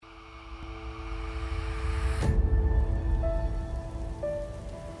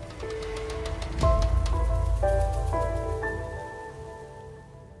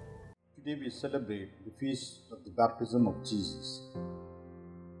Today we celebrate the feast of the baptism of Jesus.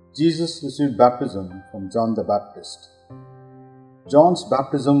 Jesus received baptism from John the Baptist. John's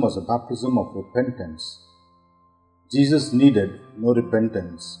baptism was a baptism of repentance. Jesus needed no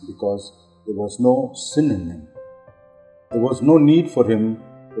repentance because there was no sin in him. There was no need for him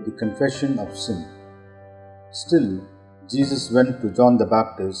for the confession of sin. Still, Jesus went to John the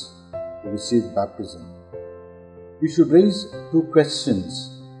Baptist to receive baptism. We should raise two questions.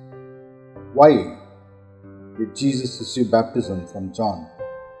 Why did Jesus receive baptism from John?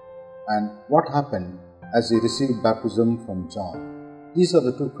 And what happened as he received baptism from John? These are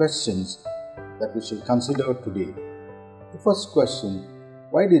the two questions that we shall consider today. The first question,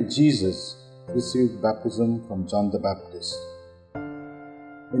 why did Jesus receive baptism from John the Baptist?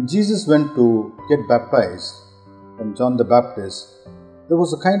 When Jesus went to get baptized from John the Baptist, there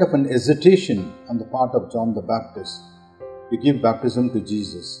was a kind of an hesitation on the part of John the Baptist to give baptism to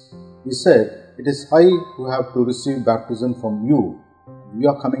Jesus. He said, "It is I who have to receive baptism from you. You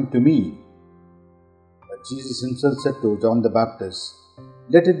are coming to me." But Jesus himself said to John the Baptist,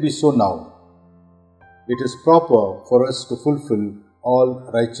 "Let it be so now. It is proper for us to fulfill all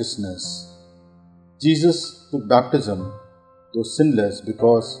righteousness." Jesus took baptism, though sinless,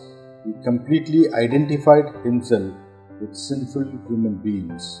 because he completely identified himself with sinful human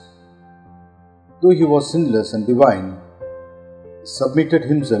beings. Though he was sinless and divine, he submitted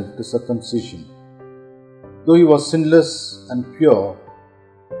himself to circumcision. Though he was sinless and pure,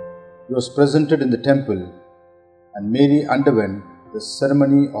 he was presented in the temple, and Mary underwent the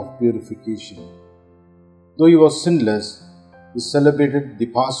ceremony of purification. Though he was sinless, he celebrated the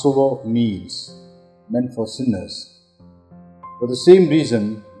Passover meals meant for sinners. For the same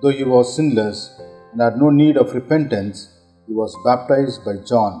reason, though he was sinless and had no need of repentance, he was baptized by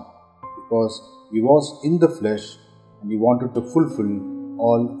John because he was in the flesh and he wanted to fulfill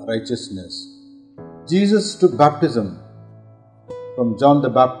all righteousness. Jesus took baptism from John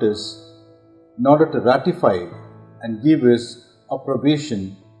the Baptist in order to ratify and give his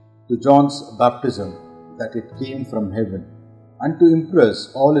approbation to John's baptism, that it came from heaven, and to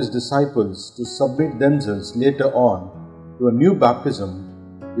impress all his disciples to submit themselves later on to a new baptism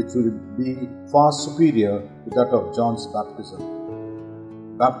which will be far superior to that of John's baptism.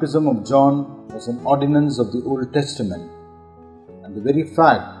 Baptism of John was an ordinance of the Old Testament, and the very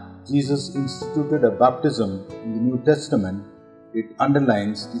fact Jesus instituted a baptism in the New Testament, it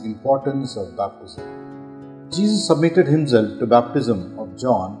underlines the importance of baptism. Jesus submitted himself to baptism of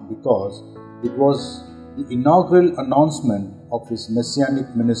John because it was the inaugural announcement of his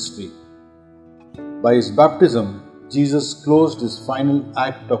messianic ministry. By his baptism, Jesus closed his final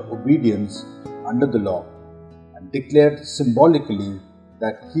act of obedience under the law and declared symbolically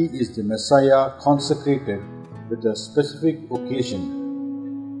that he is the Messiah consecrated with a specific occasion.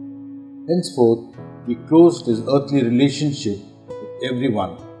 Henceforth, he closed his earthly relationship with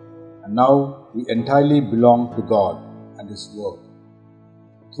everyone, and now he entirely belonged to God and his work.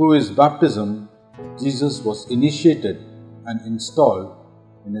 Through his baptism, Jesus was initiated and installed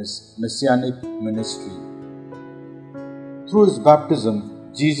in his messianic ministry. Through his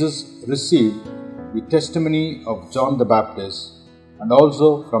baptism, Jesus received the testimony of John the Baptist and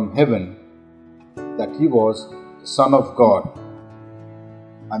also from heaven that he was the Son of God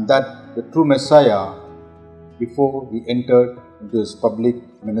and that the true Messiah before he entered into his public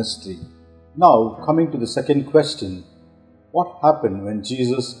ministry. Now, coming to the second question, what happened when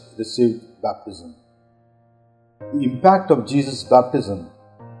Jesus received baptism? The impact of Jesus' baptism.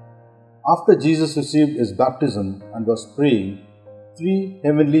 After Jesus received his baptism and was praying, three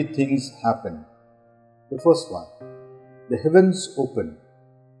heavenly things happened. The first one, the heavens opened.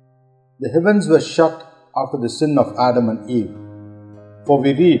 The heavens were shut after the sin of Adam and Eve. For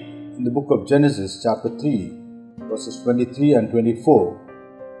we read in the book of Genesis chapter 3, verses 23 and 24,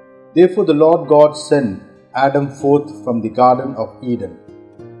 "Therefore the Lord God sent Adam forth from the Garden of Eden.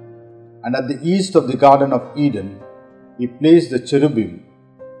 And at the east of the Garden of Eden, he placed the cherubim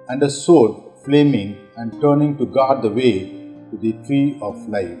and a sword flaming and turning to guard the way to the tree of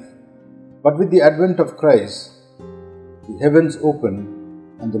life." But with the advent of Christ, the heavens opened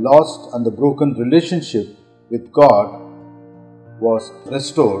and the lost and the broken relationship with God was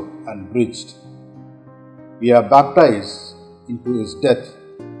restored and bridged. We are baptized into his death.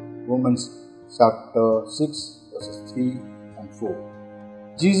 Romans chapter 6 verses 3 and 4.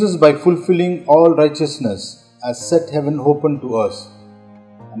 Jesus, by fulfilling all righteousness, has set heaven open to us,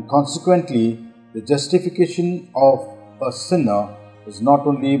 and consequently the justification of a sinner is not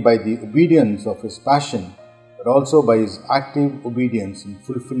only by the obedience of his passion, but also by his active obedience in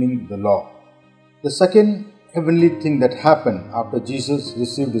fulfilling the law. The second heavenly thing that happened after Jesus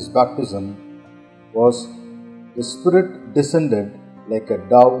received his baptism was the Spirit descended like a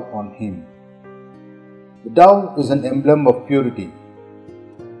dove on him. The dove is an emblem of purity.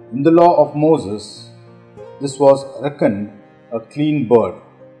 In the law of Moses, this was reckoned a clean bird,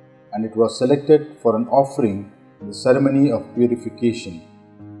 and it was selected for an offering in the ceremony of purification.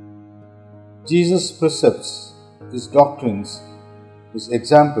 Jesus' precepts, his doctrines, his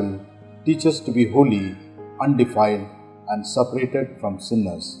example teach us to be holy, undefiled, and separated from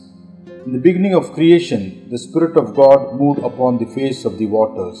sinners. In the beginning of creation, the Spirit of God moved upon the face of the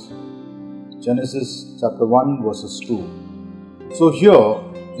waters. Genesis chapter 1 verses 2. So here,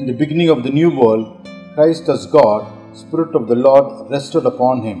 in the beginning of the new world, Christ as God, Spirit of the Lord rested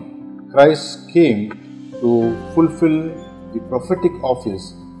upon him. Christ came to fulfill the prophetic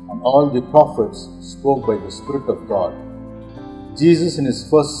office, and all the prophets spoke by the Spirit of God. Jesus, in his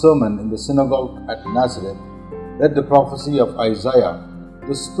first sermon in the synagogue at Nazareth, read the prophecy of Isaiah,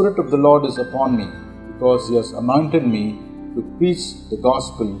 "The Spirit of the Lord is upon me, because he has anointed me to preach the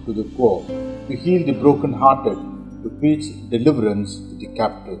gospel to the poor, to heal the brokenhearted, to preach deliverance to the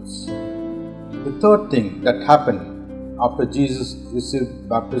captives." The third thing that happened after Jesus received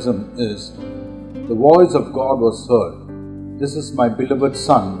baptism is the voice of God was heard, "This is my beloved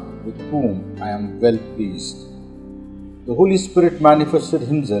Son, with whom I am well pleased." The Holy Spirit manifested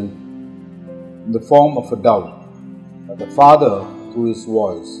himself in the form of a dove, by the Father through his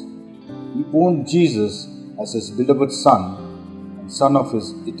voice. He owned Jesus as his beloved Son and Son of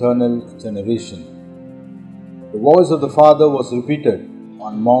his eternal generation. The voice of the Father was repeated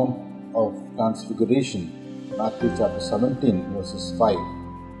on Mount of Transfiguration, Matthew chapter 17 verses 5.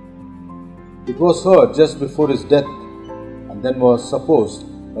 It was heard just before his death, and then was supposed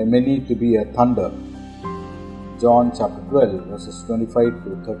by many to be a thunder. John chapter 12 verses 25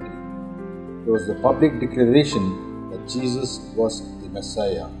 to 30. It was the public declaration that Jesus was the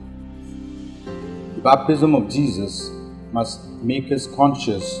Messiah. The baptism of Jesus must make us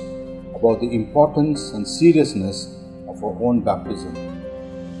conscious about the importance and seriousness of our own baptism.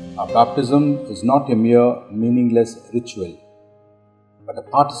 Our baptism is not a mere meaningless ritual, but a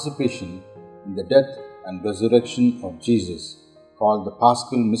participation in the death and resurrection of Jesus, called the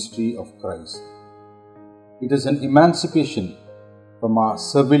Paschal Mystery of Christ. It is an emancipation from our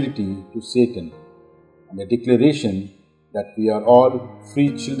servility to Satan, and a declaration that we are all free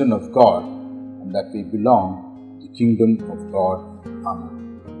children of God and that we belong to the kingdom of God.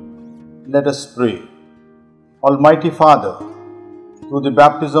 Amen. Let us pray. Almighty Father, through the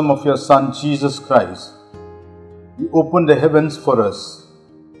baptism of your Son Jesus Christ, you opened the heavens for us.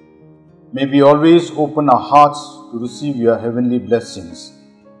 May we always open our hearts to receive your heavenly blessings.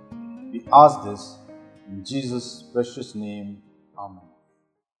 We ask this in Jesus' precious name. Amen.